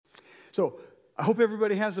So I hope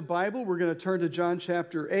everybody has a Bible. We're going to turn to John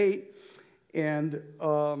chapter 8. And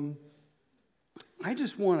I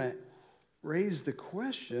just want to raise the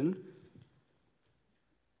question,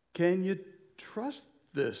 can you trust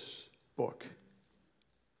this book?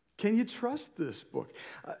 Can you trust this book?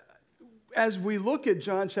 As we look at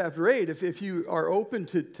John chapter 8, if you are open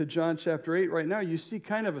to John chapter 8 right now, you see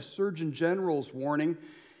kind of a Surgeon General's warning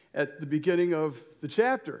at the beginning of the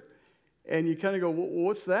chapter. And you kind of go, well,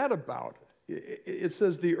 what's that about? It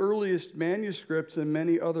says the earliest manuscripts and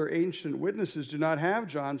many other ancient witnesses do not have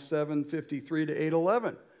John 7:53 to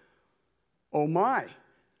 8:11. Oh my,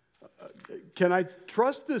 can I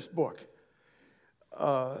trust this book?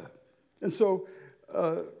 And so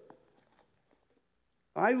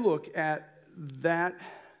I look at that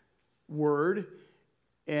word,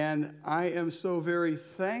 and I am so very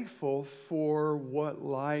thankful for what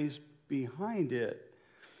lies behind it.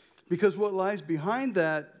 Because what lies behind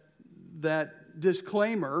that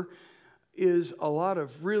disclaimer is a lot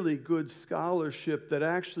of really good scholarship that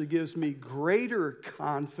actually gives me greater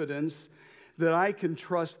confidence that I can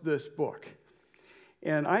trust this book.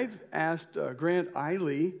 And I've asked Grant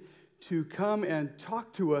Eiley to come and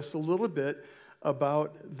talk to us a little bit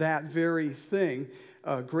about that very thing.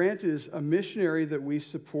 Grant is a missionary that we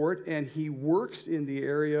support, and he works in the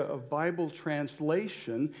area of Bible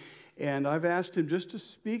translation. And I've asked him just to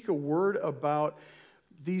speak a word about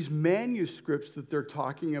these manuscripts that they're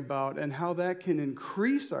talking about and how that can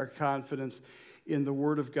increase our confidence in the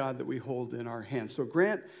Word of God that we hold in our hands. So,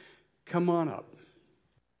 Grant, come on up.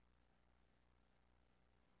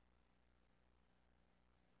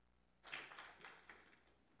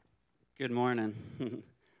 Good morning.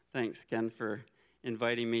 Thanks, Ken, for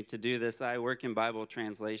inviting me to do this. I work in Bible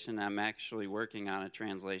translation. I'm actually working on a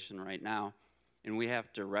translation right now, and we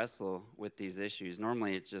have to wrestle with these issues.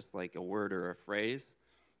 Normally, it's just like a word or a phrase,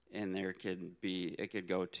 and it could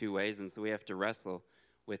go two ways, and so we have to wrestle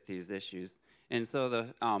with these issues. And so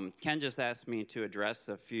Ken just asked me to address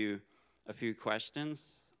a few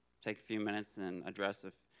questions, take a few minutes and address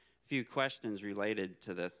a few questions related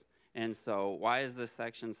to this. And so why is this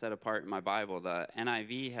section set apart in my Bible? The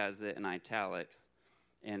NIV has it in italics,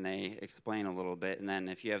 and they explain a little bit. And then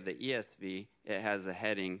if you have the ESV, it has a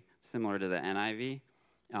heading similar to the NIV,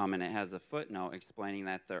 and it has a footnote explaining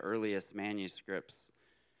that the earliest manuscripts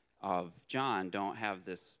of John don't have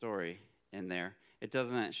this story in there. It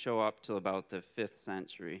doesn't show up till about the 5th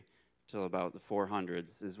century, till about the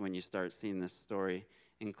 400s is when you start seeing this story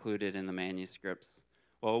included in the manuscripts.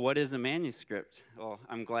 Well, what is a manuscript? Well,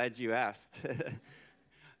 I'm glad you asked.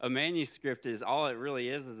 A manuscript is, all it really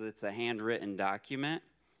is it's a handwritten document.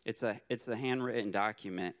 It's a handwritten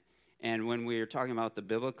document. And when we are talking about the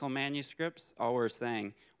biblical manuscripts, all we're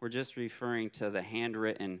saying, we're just referring to the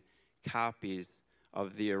handwritten copies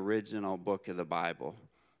of the original book of the Bible.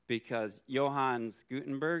 Because Johannes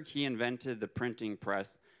Gutenberg, he invented the printing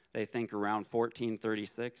press, they think around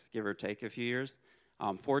 1436, give or take a few years.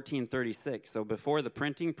 1436. So before the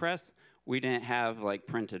printing press, we didn't have like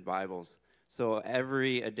printed Bibles. So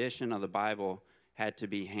every edition of the Bible had to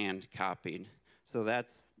be hand copied. So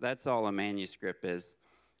that's all a manuscript is.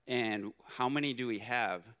 And how many do we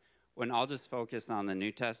have? When I'll just focus on the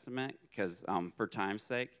New Testament, because for time's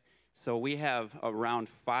sake. So we have around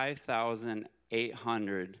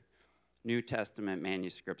 5,800 New Testament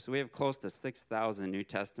manuscripts. So we have close to 6,000 New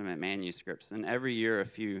Testament manuscripts. And every year,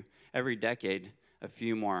 every decade, a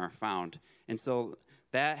few more are found. And so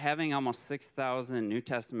that having almost 6,000 New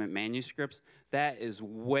Testament manuscripts, that is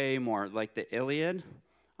way more. Like the Iliad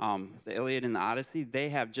and the Odyssey, they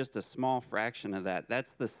have just a small fraction of that.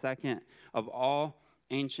 That's the second of all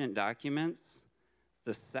ancient documents.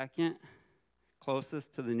 The second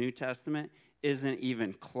closest to the New Testament isn't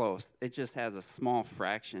even close. It just has a small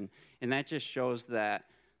fraction. And that just shows that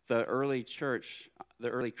the early church, the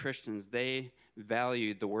early Christians, they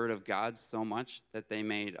valued the Word of God so much that they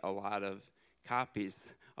made a lot of copies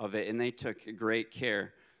of it, and they took great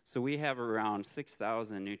care. So we have around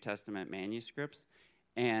 6,000 New Testament manuscripts,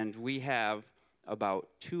 and we have about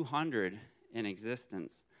 200 in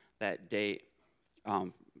existence that date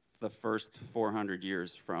the first 400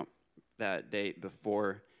 years from that date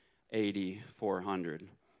before AD 400.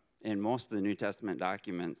 And most of the New Testament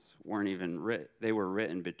documents weren't even written. They were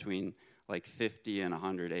written between like 50 and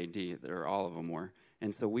 100 AD. All of them were.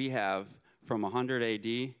 And so we have from 100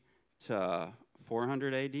 AD to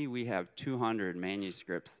 400 AD, we have 200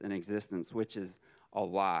 manuscripts in existence, which is a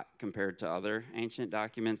lot compared to other ancient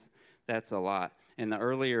documents. That's a lot. And the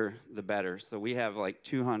earlier, the better. So we have like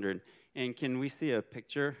 200. And can we see a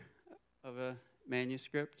picture of a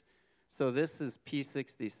manuscript? So this is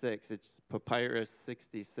P66. It's Papyrus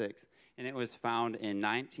 66. And it was found in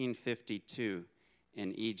 1952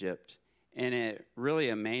 in Egypt. And it really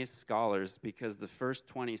amazed scholars because the first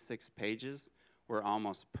 26 pages were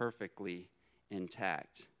almost perfectly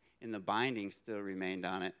intact. And the binding still remained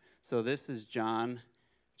on it. So this is John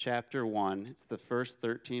chapter 1. It's the first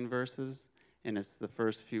 13 verses, and it's the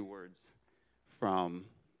first few words from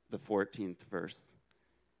the 14th verse.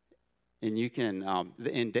 And you can,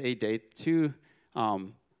 and they date two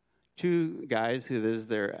guys who this is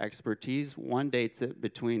their expertise. One dates it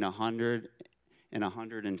between 100 and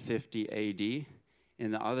 150 AD,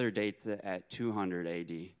 and the other dates it at 200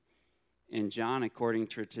 AD. And John, according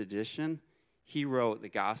to tradition, he wrote the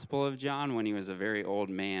Gospel of John when he was a very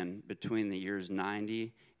old man between the years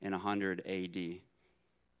 90 and 100 AD.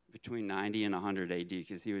 Between 90 and 100 AD,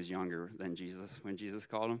 because he was younger than Jesus when Jesus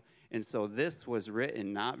called him. And so this was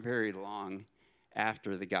written not very long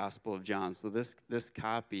after the Gospel of John. So this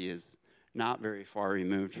copy is not very far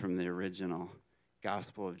removed from the original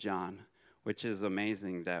Gospel of John, which is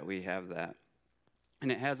amazing that we have that.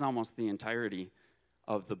 And it has almost the entirety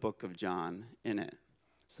of the book of John in it.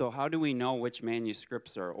 So how do we know which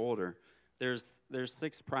manuscripts are older? There's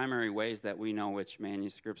 6 primary ways that we know which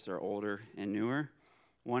manuscripts are older and newer.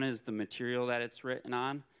 One is the material that it's written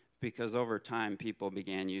on, because over time people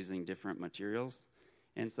began using different materials.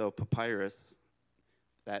 And so papyrus,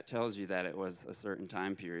 that tells you that it was a certain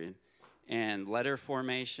time period. And letter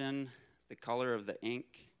formation, the color of the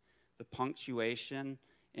ink, the punctuation,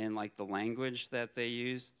 and like the language that they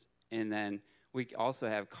used. And then we also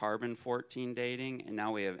have carbon-14 dating, and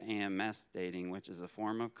now we have AMS dating, which is a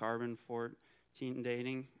form of carbon-14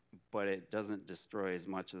 dating, but it doesn't destroy as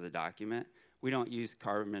much of the document. We don't use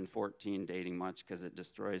carbon-14 dating much because it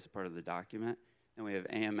destroys part of the document. And we have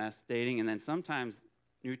AMS dating, and then sometimes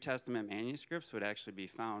New Testament manuscripts would actually be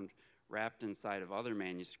found wrapped inside of other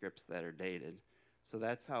manuscripts that are dated. So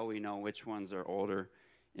that's how we know which ones are older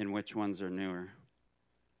and which ones are newer.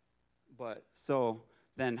 But so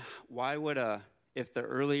then why would if the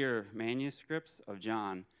earlier manuscripts of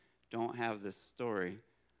John don't have this story,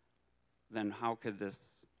 then how could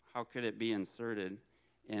it be inserted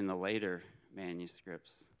in the later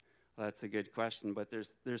manuscripts? Well, that's a good question, but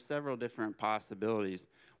there's several different possibilities.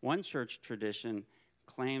 One church tradition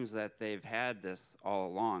claims that they've had this all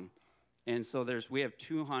along. And so we have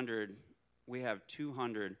 200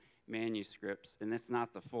 manuscripts, and it's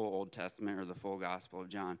not the full Old Testament or the full Gospel of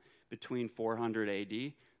John, between 400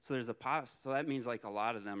 AD. So so that means like a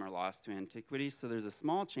lot of them are lost to antiquity. So there's a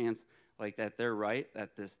small chance like that they're right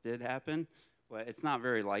that this did happen, but it's not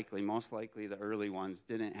very likely. Most likely the early ones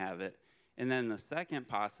didn't have it. And then the second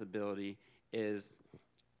possibility is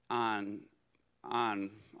on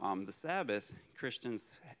the Sabbath,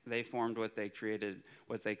 Christians, they formed what they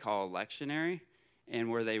call a lectionary, and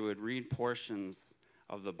where they would read portions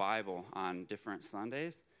of the Bible on different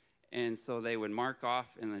Sundays. And so they would mark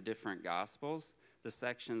off in the different Gospels the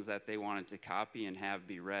sections that they wanted to copy and have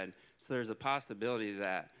be read. So there's a possibility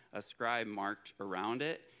that a scribe marked around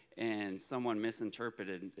it and someone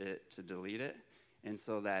misinterpreted it to delete it, and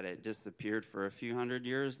so that it disappeared for a few hundred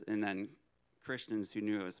years, and then Christians who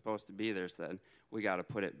knew it was supposed to be there said, we got to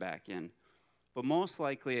put it back in. But most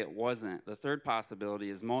likely it wasn't. The third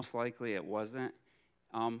possibility is most likely it wasn't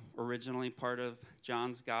originally part of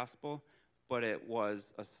John's gospel, but it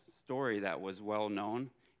was a story that was well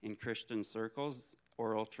known in Christian circles,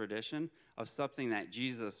 oral tradition, of something that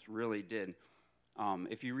Jesus really did.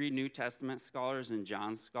 If you read New Testament scholars and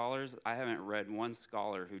John scholars, I haven't read one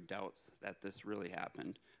scholar who doubts that this really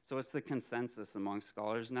happened. So it's the consensus among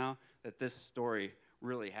scholars now that this story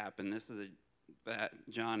really happened. This is that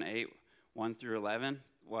John 8, 1 through 11,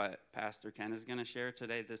 what Pastor Ken is going to share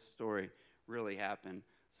today, this story really happened.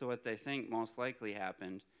 So what they think most likely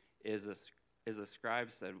happened is a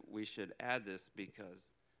scribe said, we should add this because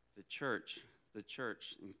the church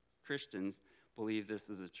and Christians believe this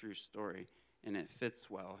is a true story, and it fits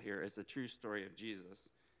well here. It's a true story of Jesus.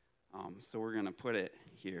 So we're going to put it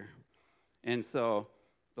here. And so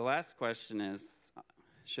the last question is,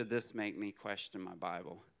 should this make me question my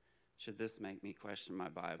Bible? Should this make me question my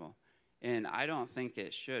Bible? And I don't think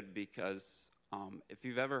it should, because if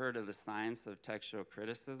you've ever heard of the science of textual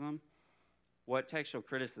criticism, what textual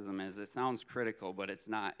criticism is, it sounds critical, but it's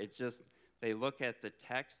not. It's just they look at the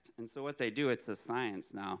text, and so what they do, it's a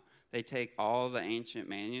science now. They take all the ancient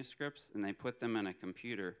manuscripts and they put them in a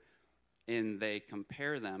computer, and they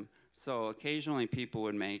compare them. So occasionally people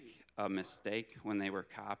would make a mistake when they were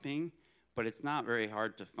copying, but it's not very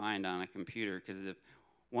hard to find on a computer, because if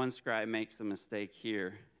one scribe makes a mistake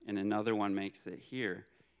here and another one makes it here,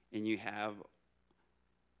 and you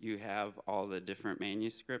you have all the different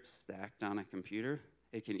manuscripts stacked on a computer,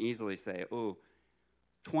 it can easily say,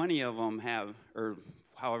 20 of them have, or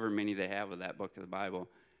however many they have of that book of the Bible,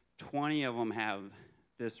 20 of them have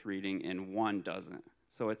this reading and one doesn't.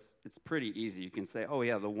 So it's pretty easy. You can say,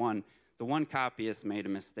 the one copyist made a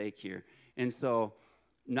mistake here. And so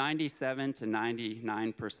 97 to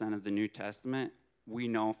 99% of the New Testament, we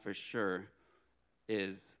know for sure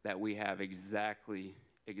is that we have exactly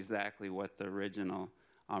what the original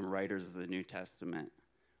writers of the New Testament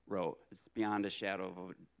wrote. It's beyond a shadow of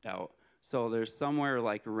a doubt. So there's somewhere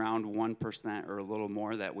like around 1% or a little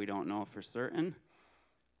more that we don't know for certain.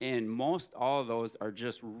 And most all of those are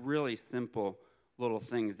just really simple little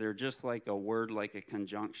things. They're just like a word, like a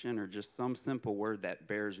conjunction, or just some simple word that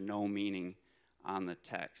bears no meaning on the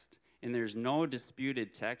text. And there's no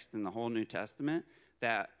disputed text in the whole New Testament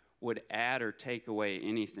that would add or take away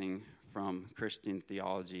anything from Christian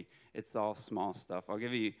theology. It's all small stuff. I'll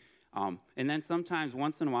give you, and then sometimes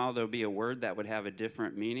once in a while there'll be a word that would have a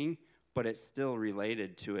different meaning, but it's still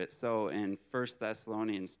related to it. So in 1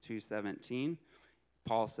 Thessalonians 2:17,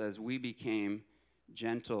 Paul says, we became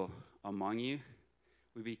gentle among you.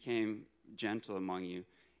 We became gentle among you.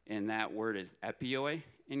 And that word is epioi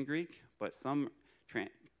in Greek, but some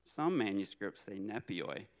manuscripts say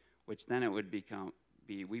nepioi, which then it would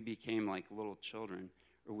be we became like little children,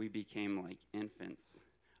 or we became like infants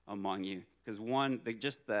among you. Because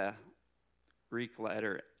just the Greek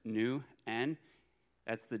letter nu, N,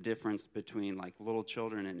 that's the difference between like little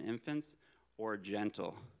children and infants or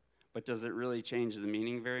gentle. But does it really change the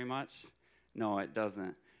meaning very much? No, it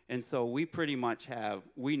doesn't. And so we pretty much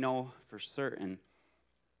we know for certain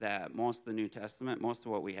that most of the New Testament, most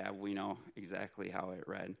of what we have, we know exactly how it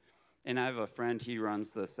read. And I have a friend, he runs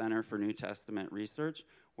the Center for New Testament Research,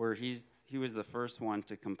 where he was the first one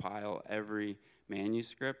to compile every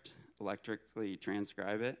manuscript, electrically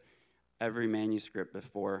transcribe it, every manuscript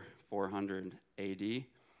before 400 AD.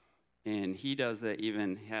 And he does it,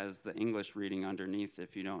 even has the English reading underneath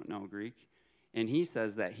if you don't know Greek. And he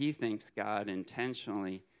says that he thinks God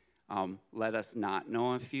intentionally let us not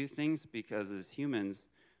know a few things because as humans,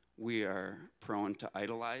 we are prone to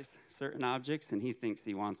idolize certain objects, and he thinks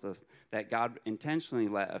he wants us, that God intentionally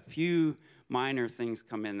let a few minor things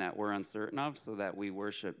come in that we're uncertain of so that we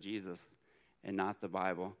worship Jesus and not the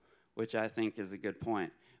Bible, which I think is a good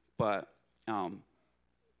point. But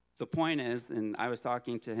the point is, and I was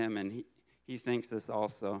talking to him, and he thinks this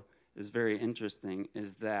also is very interesting,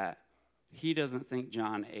 is that he doesn't think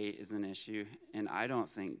John 8 is an issue, and I don't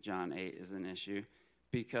think John 8 is an issue,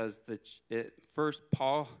 because first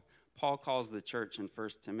Paul calls the church in 1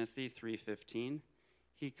 Timothy 3:15,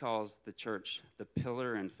 he calls the church the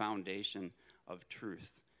pillar and foundation of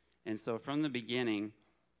truth. And so from the beginning,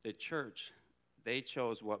 the church, they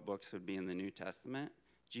chose what books would be in the New Testament.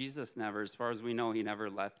 Jesus never, as far as we know, he never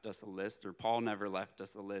left us a list, or Paul never left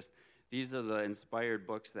us a list. These are the inspired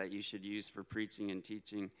books that you should use for preaching and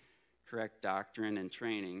teaching correct doctrine and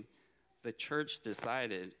training. The church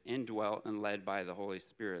decided, indwelt and led by the Holy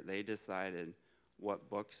Spirit, they decided what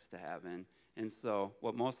books to have in. And so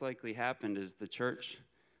what most likely happened is the church,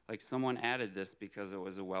 like someone added this because it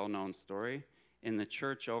was a well-known story, and the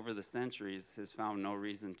church over the centuries has found no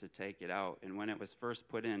reason to take it out. And when it was first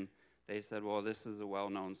put in, they said, well, this is a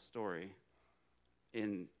well-known story.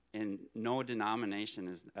 And no denomination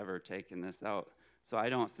has ever taken this out. So I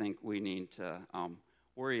don't think we need to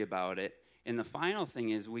worry about it. And the final thing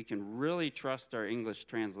is we can really trust our English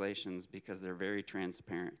translations because they're very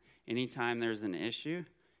transparent. Anytime there's an issue,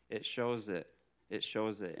 it shows it. It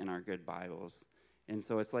shows it in our good Bibles. And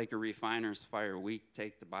so it's like a refiner's fire. We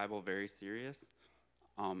take the Bible very serious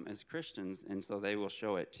as Christians, and so they will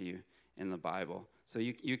show it to you in the Bible. So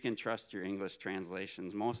you can trust your English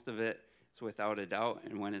translations. Most of it's without a doubt,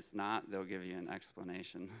 and when it's not, they'll give you an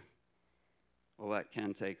explanation. We'll let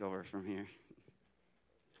Ken take over from here.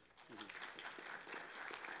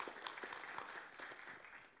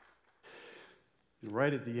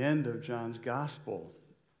 Right at the end of John's Gospel,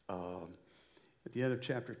 at the end of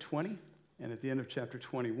chapter 20 and at the end of chapter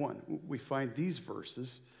 21, we find these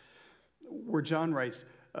verses where John writes,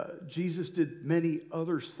 Jesus did many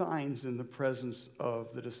other signs in the presence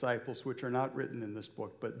of the disciples, which are not written in this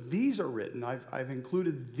book, but these are written. I've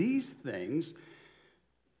included these things,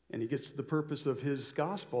 and he gets to the purpose of his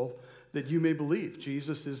gospel, that you may believe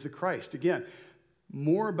Jesus is the Christ. Again,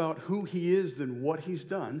 more about who he is than what he's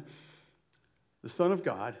done, the Son of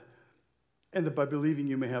God, and that by believing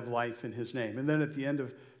you may have life in his name. And then at the end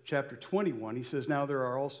of chapter 21, he says, now there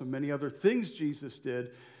are also many other things Jesus did.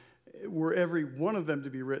 Were every one of them to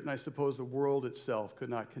be written, I suppose the world itself could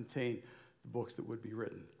not contain the books that would be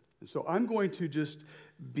written. And so I'm going to just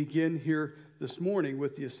begin here this morning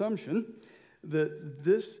with the assumption that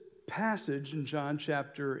this passage in John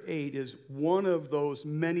chapter 8 is one of those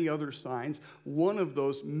many other signs, one of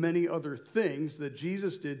those many other things that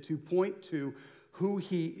Jesus did to point to who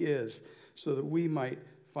he is so that we might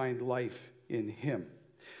find life in him.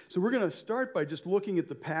 So we're going to start by just looking at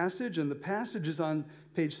the passage, and the passage is on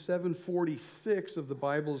page 746 of the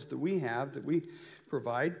Bibles that we have, that we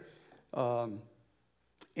provide.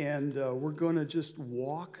 We're going to just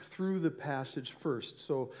walk through the passage first.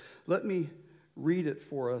 So let me read it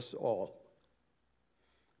for us all.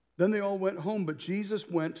 Then they all went home, but Jesus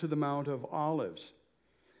went to the Mount of Olives.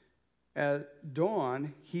 At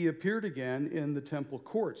dawn, he appeared again in the temple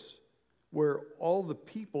courts, where all the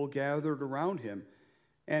people gathered around him,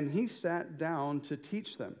 and he sat down to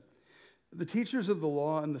teach them. The teachers of the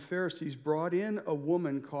law and the Pharisees brought in a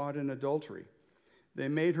woman caught in adultery. They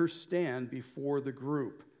made her stand before the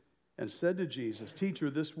group and said to Jesus, "Teacher,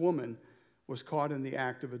 this woman was caught in the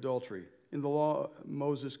act of adultery. In the law,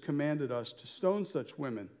 Moses commanded us to stone such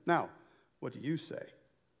women. Now, what do you say?"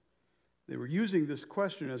 They were using this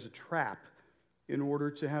question as a trap in order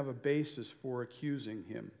to have a basis for accusing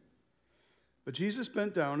him. But Jesus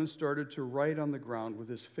bent down and started to write on the ground with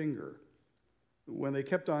his finger. When they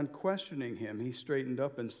kept on questioning him, he straightened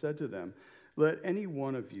up and said to them, "Let any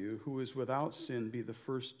one of you who is without sin be the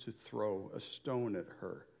first to throw a stone at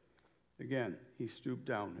her." Again, he stooped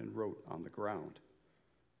down and wrote on the ground.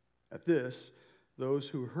 At this, those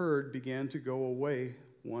who heard began to go away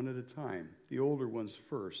one at a time, the older ones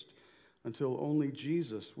first, until only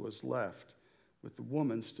Jesus was left, with the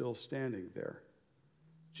woman still standing there.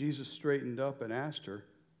 Jesus straightened up and asked her,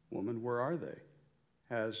 "Woman, where are they?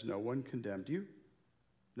 Has no one condemned you?"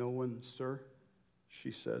 "No one, sir,"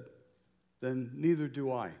 she said. "Then neither do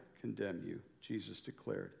I condemn you," Jesus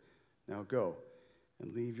declared. "Now go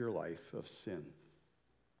and leave your life of sin."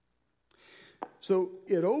 So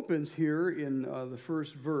it opens here in the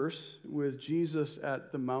first verse with Jesus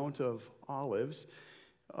at the Mount of Olives.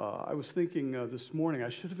 I was thinking this morning I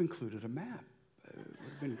should have included a map. It would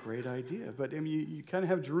have been a great idea. But I mean, you kind of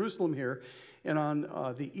have Jerusalem here. And on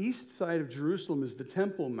the east side of Jerusalem is the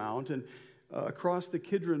Temple Mount. And across the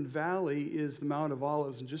Kidron Valley is the Mount of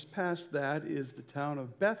Olives. And just past that is the town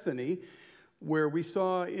of Bethany, where we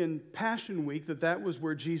saw in Passion Week that was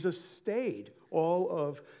where Jesus stayed all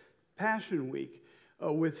of Passion Week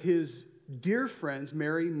with his dear friends,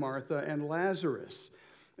 Mary, Martha, and Lazarus.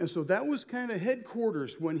 And so that was kind of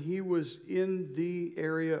headquarters when he was in the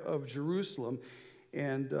area of Jerusalem.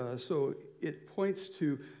 And so it points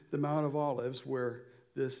to the Mount of Olives where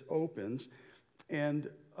this opens. And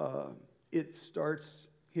it starts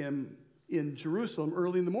him in Jerusalem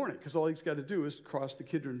early in the morning, because all he's got to do is cross the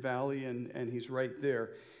Kidron Valley, and he's right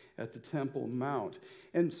there at the Temple Mount.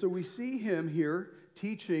 And so we see him here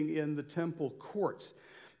teaching in the temple courts.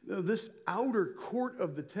 This outer court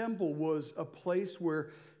of the temple was a place where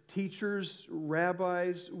teachers,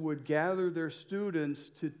 rabbis would gather their students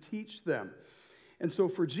to teach them. And so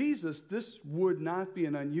for Jesus, this would not be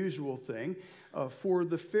an unusual thing. For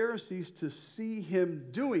the Pharisees to see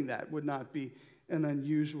him doing that would not be an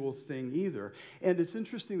unusual thing either. And it's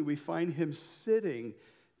interesting that we find him sitting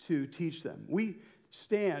to teach them. We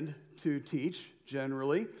stand to teach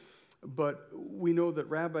generally, but we know that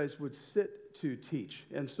rabbis would sit to teach.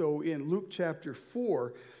 And so in Luke chapter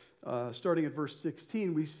 4, starting at verse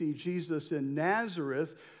 16, we see Jesus in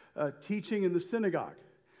Nazareth teaching in the synagogue.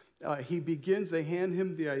 They hand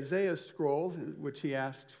him the Isaiah scroll, which he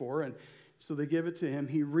asks for, and so they give it to him.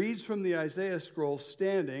 He reads from the Isaiah scroll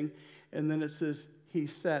standing, and then it says, he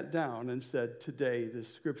sat down and said, "Today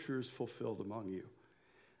this scripture is fulfilled among you."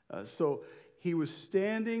 So he was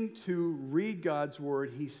standing to read God's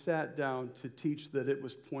word. He sat down to teach that it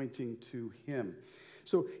was pointing to him.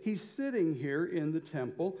 So he's sitting here in the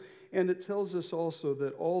temple, and it tells us also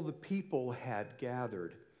that all the people had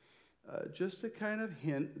gathered. Just to kind of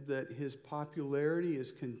hint that his popularity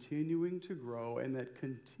is continuing to grow and that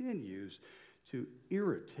continues to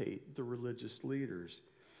irritate the religious leaders.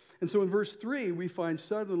 And so in verse 3, we find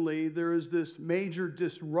suddenly there is this major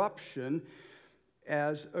disruption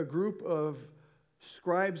as a group of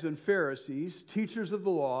scribes and Pharisees, teachers of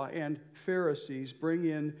the law and Pharisees, bring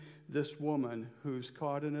in this woman who's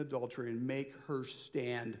caught in adultery and make her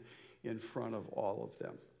stand in front of all of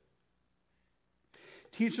them.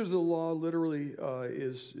 Teachers of the law literally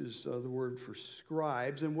is the word for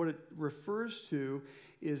scribes, and what it refers to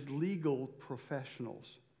is legal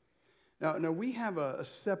professionals. Now we have a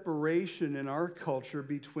separation in our culture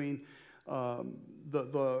between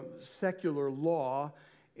the secular law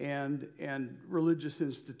and religious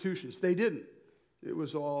institutions. They didn't. It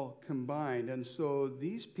was all combined. And so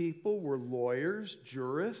these people were lawyers,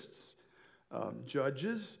 jurists,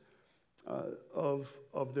 judges of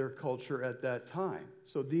their culture at that time.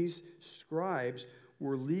 So these scribes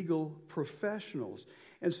were legal professionals.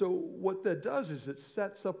 And so what that does is it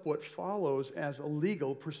sets up what follows as a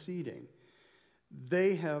legal proceeding.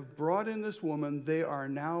 They have brought in this woman. They are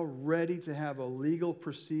now ready to have a legal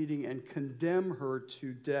proceeding and condemn her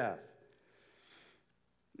to death.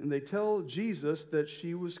 And they tell Jesus that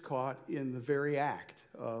she was caught in the very act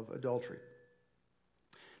of adultery.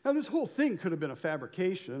 Now, this whole thing could have been a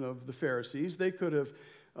fabrication of the Pharisees. They could have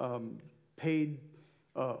paid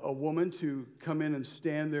a woman to come in and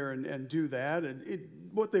stand there and do that. And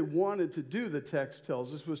what they wanted to do, the text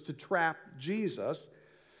tells us, was to trap Jesus.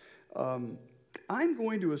 I'm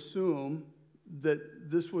going to assume that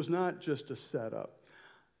this was not just a setup.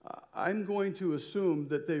 I'm going to assume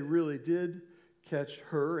that they really did catch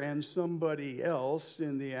her and somebody else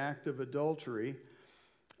in the act of adultery,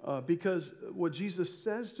 because what Jesus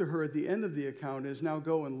says to her at the end of the account is, now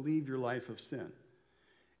go and leave your life of sin.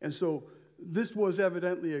 And so this was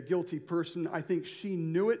evidently a guilty person. I think she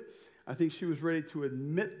knew it. I think she was ready to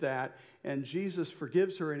admit that, and Jesus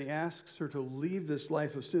forgives her and he asks her to leave this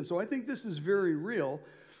life of sin. So I think this is very real.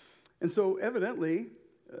 And so evidently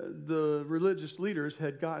the religious leaders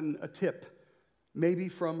had gotten a tip, maybe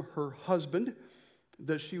from her husband,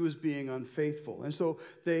 that she was being unfaithful. And so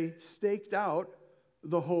they staked out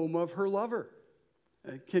the home of her lover.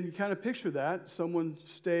 Can you kind of picture that? Someone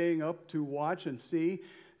staying up to watch and see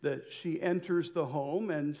that she enters the home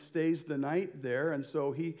and stays the night there. And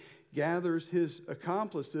so he gathers his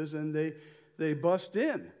accomplices and they bust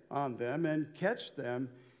in on them and catch them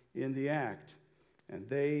in the act. And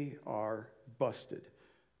they are busted,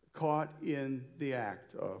 caught in the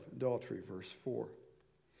act of adultery, verse 4.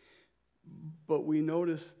 But we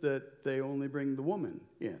notice that they only bring the woman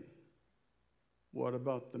in. What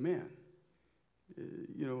about the man?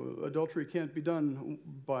 Adultery can't be done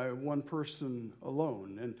by one person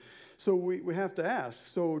alone. And so we have to ask,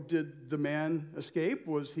 so did the man escape?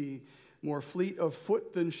 Was he more fleet of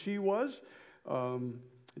foot than she was?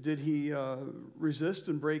 Did he resist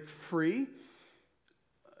and break free?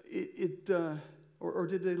 Or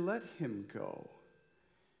did they let him go?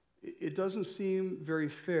 It doesn't seem very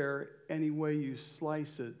fair any way you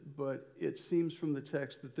slice it, but it seems from the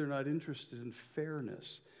text that they're not interested in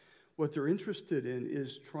fairness. What they're interested in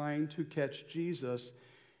is trying to catch Jesus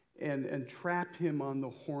and trap him on the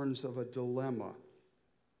horns of a dilemma.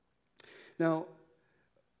 Now,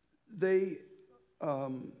 they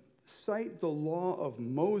cite the law of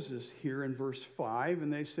Moses here in verse 5,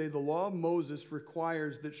 and they say the law of Moses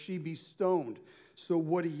requires that she be stoned. So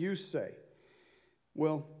what do you say?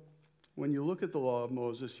 Well, when you look at the law of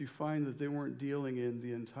Moses, you find that they weren't dealing in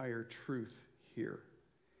the entire truth here.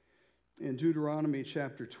 In Deuteronomy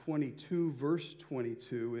chapter 22, verse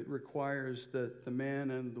 22, it requires that the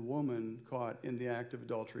man and the woman caught in the act of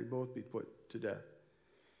adultery both be put to death.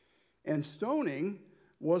 And stoning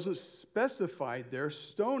wasn't specified there.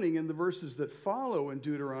 Stoning in the verses that follow in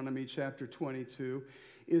Deuteronomy chapter 22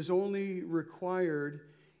 is only required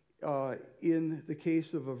in the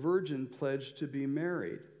case of a virgin pledged to be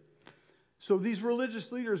married. So these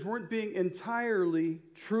religious leaders weren't being entirely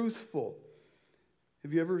truthful.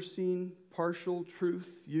 Have you ever seen partial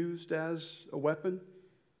truth used as a weapon?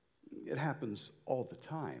 It happens all the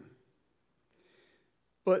time.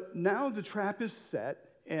 But now the trap is set,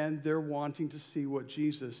 and they're wanting to see what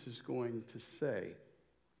Jesus is going to say.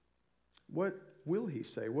 What will he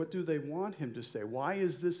say? What do they want him to say? Why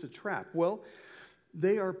is this a trap? Well,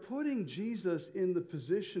 they are putting Jesus in the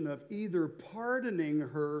position of either pardoning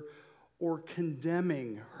her or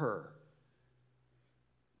condemning her.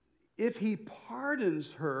 If he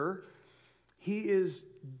pardons her, he is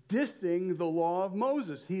dissing the law of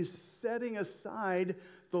Moses. He's setting aside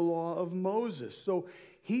the law of Moses. So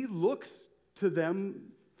he looks to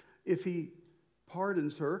them, if he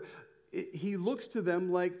pardons her, he looks to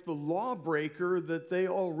them like the lawbreaker that they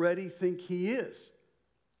already think he is.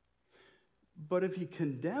 But if he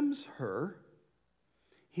condemns her,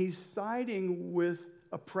 he's siding with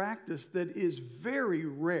a practice that is very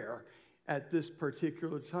rare at this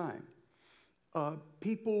particular time.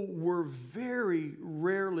 People were very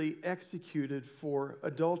rarely executed for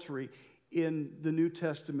adultery in the New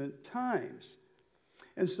Testament times.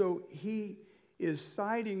 And so he is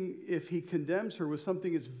siding, if he condemns her, with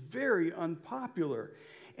something that's very unpopular.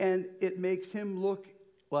 And it makes him look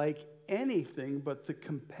like anything but the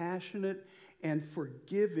compassionate and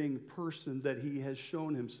forgiving person that he has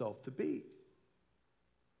shown himself to be.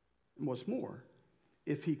 And what's more,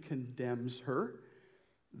 if he condemns her,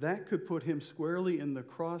 that could put him squarely in the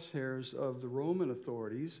crosshairs of the Roman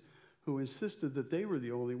authorities, who insisted that they were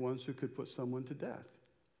the only ones who could put someone to death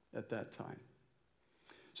at that time.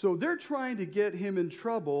 So they're trying to get him in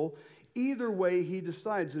trouble either way he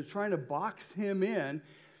decides. They're trying to box him in.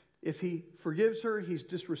 If he forgives her, he's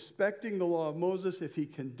disrespecting the law of Moses. If he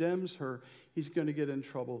condemns her, he's going to get in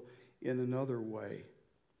trouble in another way.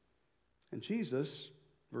 And Jesus,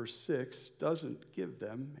 verse 6, doesn't give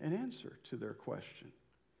them an answer to their question.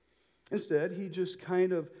 Instead, he just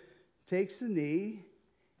kind of takes a knee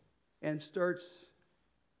and starts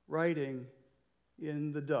writing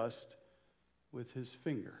in the dust with his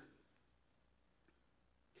finger.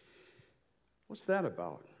 What's that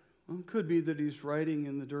about? Well, it could be that he's writing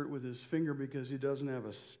in the dirt with his finger because he doesn't have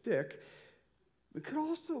a stick. It could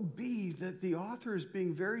also be that the author is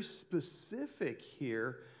being very specific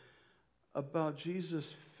here about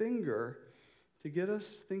Jesus' finger to get us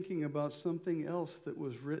thinking about something else that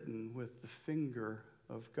was written with the finger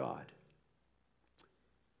of God.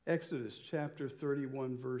 Exodus chapter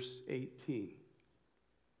 31, verse 18.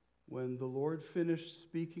 When the Lord finished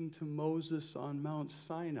speaking to Moses on Mount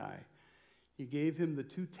Sinai, he gave him the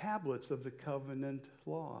 2 tablets of the covenant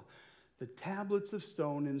law, the tablets of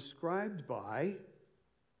stone inscribed by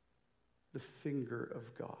the finger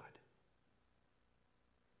of God.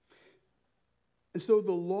 And so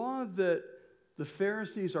the law that the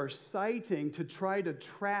Pharisees are citing to try to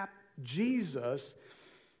trap Jesus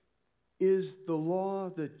is the law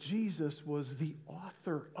that Jesus was the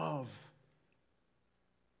author of.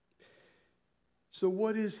 So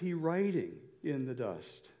what is he writing in the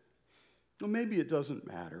dust? Well, maybe it doesn't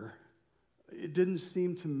matter. It didn't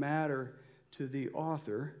seem to matter to the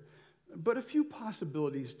author, but a few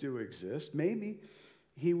possibilities do exist. Maybe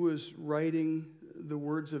he was writing the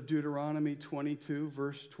words of Deuteronomy 22,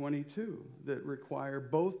 verse 22, that require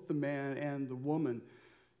both the man and the woman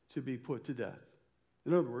to be put to death.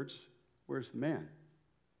 In other words, where's the man?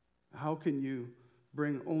 How can you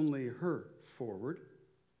bring only her forward?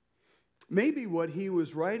 Maybe what he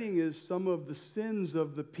was writing is some of the sins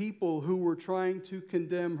of the people who were trying to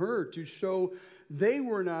condemn her, to show they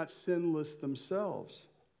were not sinless themselves.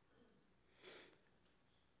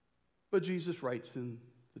 But Jesus writes in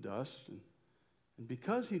the dust, and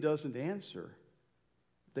because he doesn't answer,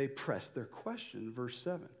 they press their question. Verse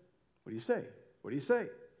 7. What do you say? What do you say?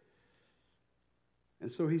 And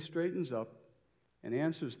so he straightens up and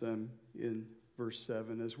answers them in verse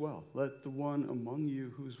 7 as well. Let the one among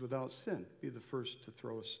you who's without sin be the first to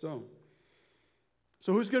throw a stone.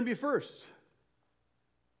 So who's going to be first?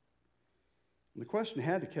 And the question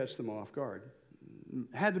had to catch them off guard.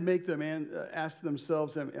 Had to make them ask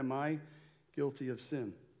themselves, am I guilty of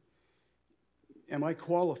sin? Am I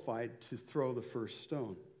qualified to throw the first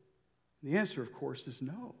stone? And the answer, of course, is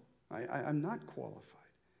no. I'm not qualified.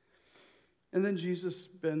 And then Jesus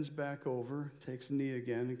bends back over, takes a knee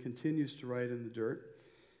again, and continues to write in the dirt.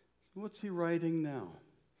 So what's he writing now?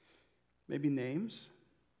 Maybe names?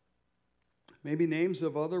 Maybe names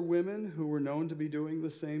of other women who were known to be doing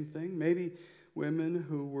the same thing? Maybe women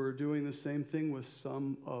who were doing the same thing with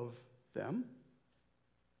some of them?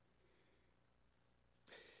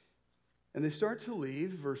 And they start to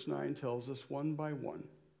leave, verse 9 tells us, one by one.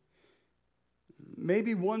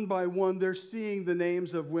 Maybe one by one, they're seeing the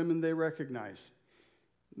names of women they recognize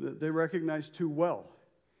too well.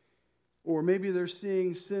 Or maybe they're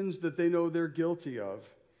seeing sins that they know they're guilty of.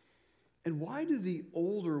 And why do the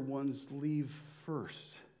older ones leave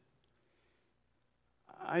first?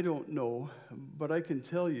 I don't know, but I can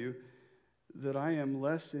tell you that I am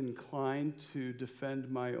less inclined to defend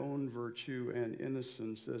my own virtue and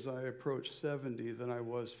innocence as I approach 70 than I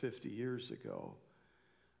was 50 years ago.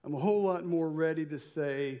 I'm a whole lot more ready to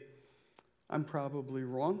say, I'm probably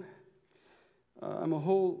wrong. I'm a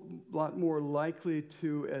whole lot more likely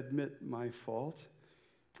to admit my fault.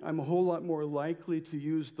 I'm a whole lot more likely to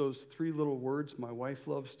use those 3 little words my wife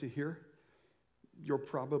loves to hear. You're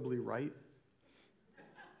probably right.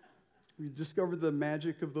 You discover the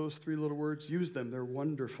magic of those 3 little words? Use them. They're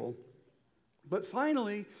wonderful. But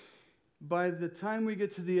finally, by the time we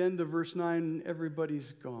get to the end of verse 9,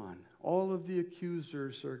 everybody's gone. All of the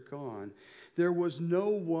accusers are gone. There was no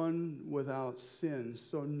one without sin,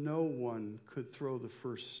 so no one could throw the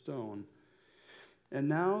first stone. And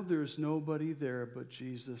now there's nobody there but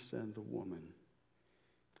Jesus and the woman.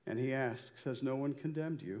 And he asks, has no one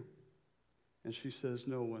condemned you? And she says,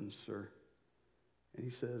 no one, sir. And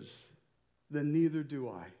he says, then neither do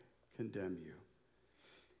I condemn you.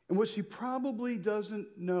 And what she probably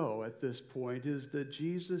doesn't know at this point is that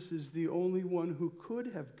Jesus is the only one who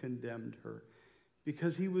could have condemned her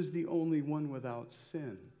because he was the only one without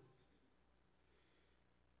sin.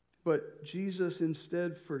 But Jesus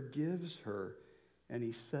instead forgives her, and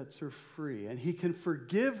he sets her free. And he can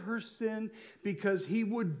forgive her sin because he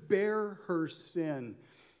would bear her sin,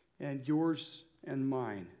 and yours and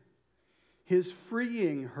mine. His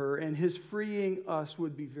freeing her and his freeing us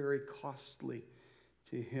would be very costly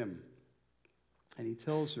to him. And he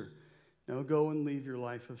tells her, now go and leave your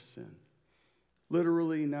life of sin.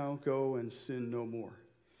 Literally, now go and sin no more.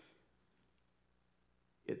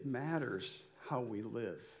 It matters how we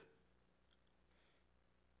live.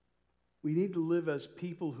 We need to live as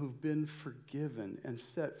people who've been forgiven and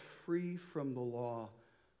set free from the law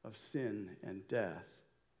of sin and death.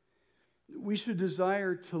 We should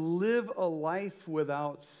desire to live a life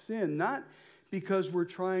without sin, not because we're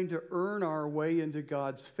trying to earn our way into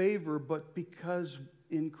God's favor, but because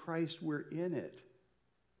in Christ we're in it.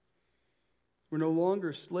 We're no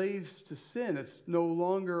longer slaves to sin. It's no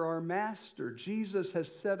longer our master. Jesus has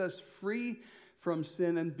set us free from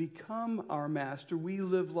sin and become our master. We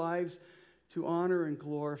live lives to honor and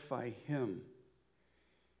glorify him.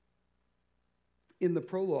 In the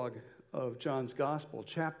prologue of John's Gospel,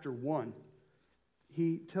 chapter 1,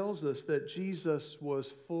 he tells us that Jesus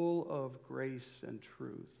was full of grace and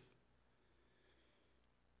truth.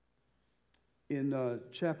 In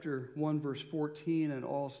chapter 1, verse 14, and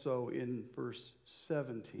also in verse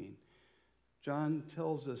 17, John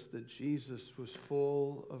tells us that Jesus was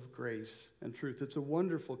full of grace and truth. It's a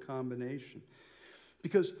wonderful combination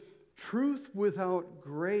because truth without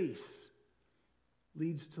grace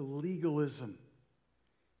leads to legalism,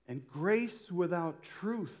 and grace without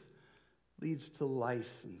truth leads to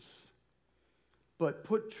license. But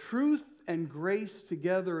put truth and grace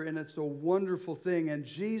together, and it's a wonderful thing. And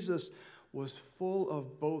Jesus was full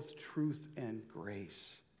of both truth and grace.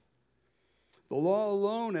 The law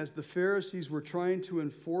alone, as the Pharisees were trying to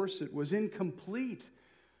enforce it, was incomplete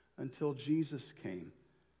until Jesus came,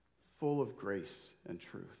 full of grace and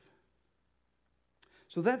truth.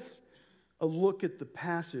 So that's a look at the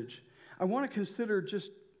passage. I want to consider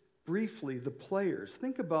just briefly the players.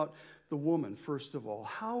 Think about the woman, first of all.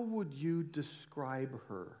 How would you describe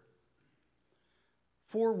her?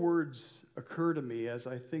 4 words occur to me as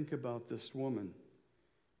I think about this woman.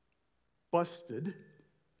 Busted,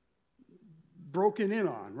 broken in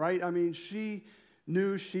on, right? I mean, she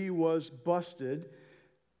knew she was busted.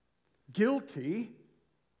 Guilty.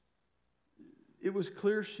 It was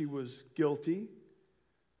clear she was guilty.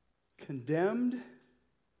 Condemned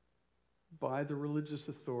by the religious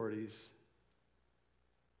authorities.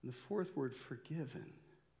 And the 4th word, forgiven.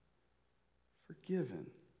 Forgiven.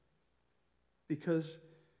 Because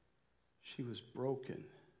she was broken.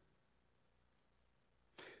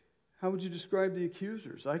 How would you describe the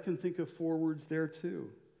accusers? I can think of 4 words there too.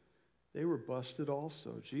 They were busted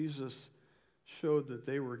also. Jesus showed that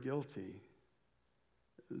they were guilty.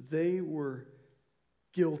 They were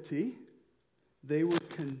guilty. They were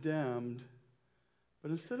condemned.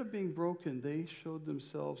 But instead of being broken, they showed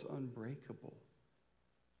themselves unbreakable.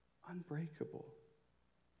 Unbreakable.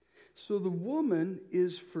 So the woman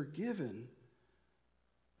is forgiven,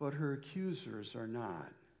 but her accusers are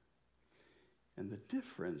not. And the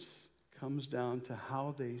difference comes down to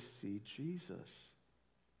how they see Jesus.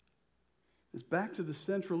 It's back to the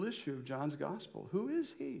central issue of John's gospel. Who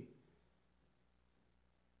is he?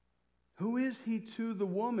 Who is he to the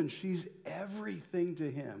woman? She's everything to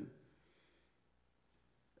him.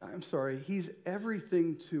 He's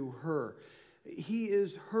everything to her. He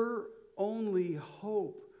is her only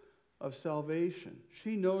hope of salvation.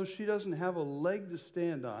 She knows she doesn't have a leg to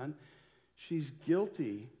stand on. She's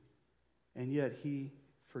guilty, and yet he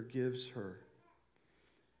forgives her.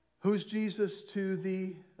 Who's Jesus to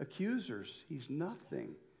the accusers? He's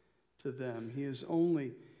nothing to them. He is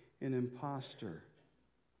only an imposter.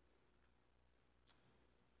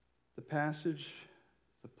 The passage,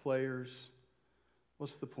 the players,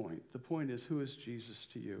 what's the point? The point is, who is Jesus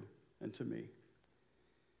to you and to me?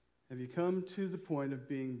 Have you come to the point of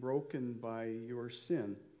being broken by your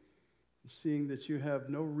sin, seeing that you have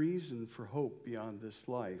no reason for hope beyond this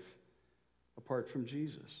life apart from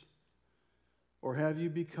Jesus? Or have you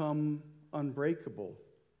become unbreakable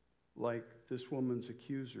like this woman's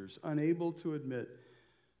accusers, unable to admit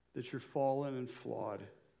that you're fallen and flawed?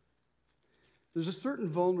 There's a certain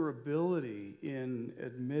vulnerability in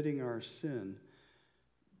admitting our sin,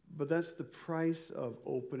 but that's the price of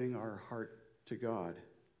opening our heart to God.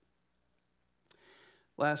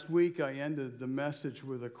 Last week, I ended the message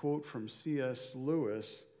with a quote from C.S. Lewis,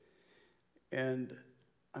 and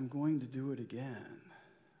I'm going to do it again.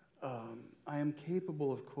 I am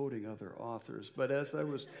capable of quoting other authors, but as I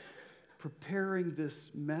was preparing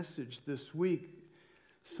this message this week,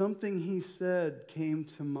 something he said came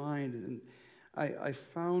to mind, and I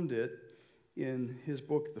found it in his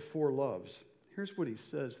book, The Four Loves. Here's what he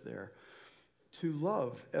says there. To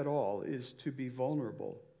love at all is to be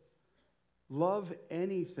vulnerable. Love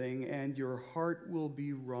anything, and your heart will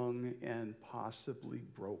be wrung and possibly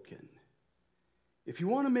broken. If you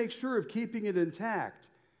want to make sure of keeping it intact,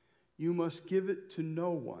 you must give it to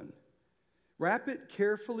no one. Wrap it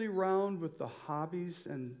carefully round with the hobbies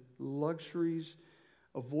and luxuries.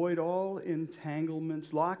 Avoid all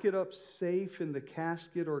entanglements. Lock it up safe in the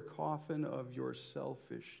casket or coffin of your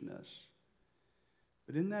selfishness.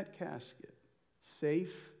 But in that casket,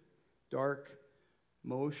 safe, dark,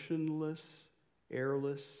 motionless,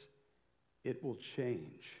 airless, it will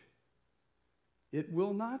change. It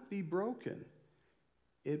will not be broken.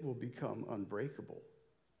 It will become unbreakable,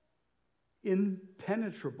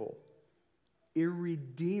 impenetrable,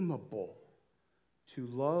 irredeemable. To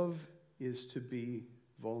love is to be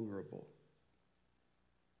vulnerable.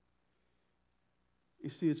 You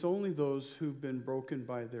see, it's only those who've been broken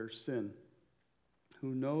by their sin,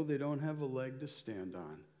 who know they don't have a leg to stand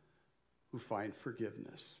on, who find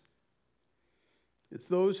forgiveness. It's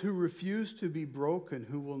those who refuse to be broken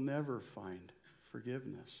who will never find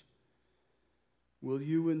forgiveness. Will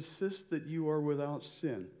you insist that you are without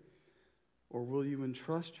sin, or will you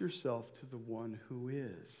entrust yourself to the one who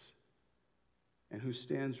is and who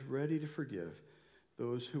stands ready to forgive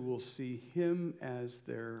those who will see him as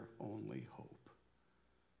their only hope?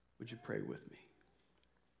 Would you pray with me?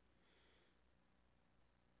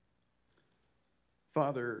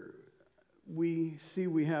 Father, we see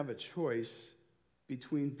we have a choice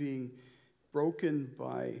between being broken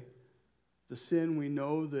by the sin we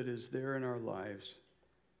know that is there in our lives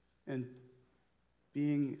and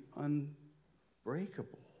being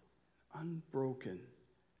unbreakable, unbroken.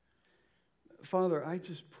 Father, I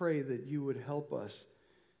just pray that you would help us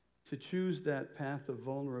to choose that path of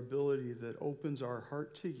vulnerability that opens our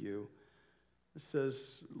heart to you. It says,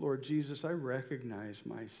 Lord Jesus, I recognize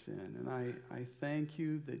my sin, and I thank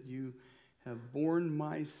you that you have borne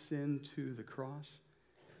my sin to the cross,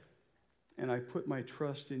 and I put my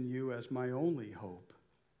trust in you as my only hope.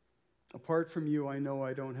 Apart from you, I know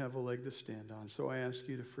I don't have a leg to stand on, so I ask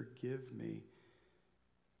you to forgive me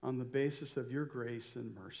on the basis of your grace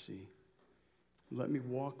and mercy. Let me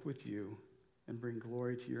walk with you and bring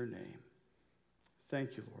glory to your name.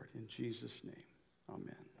 Thank you, Lord, in Jesus' name.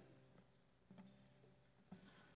 Amen.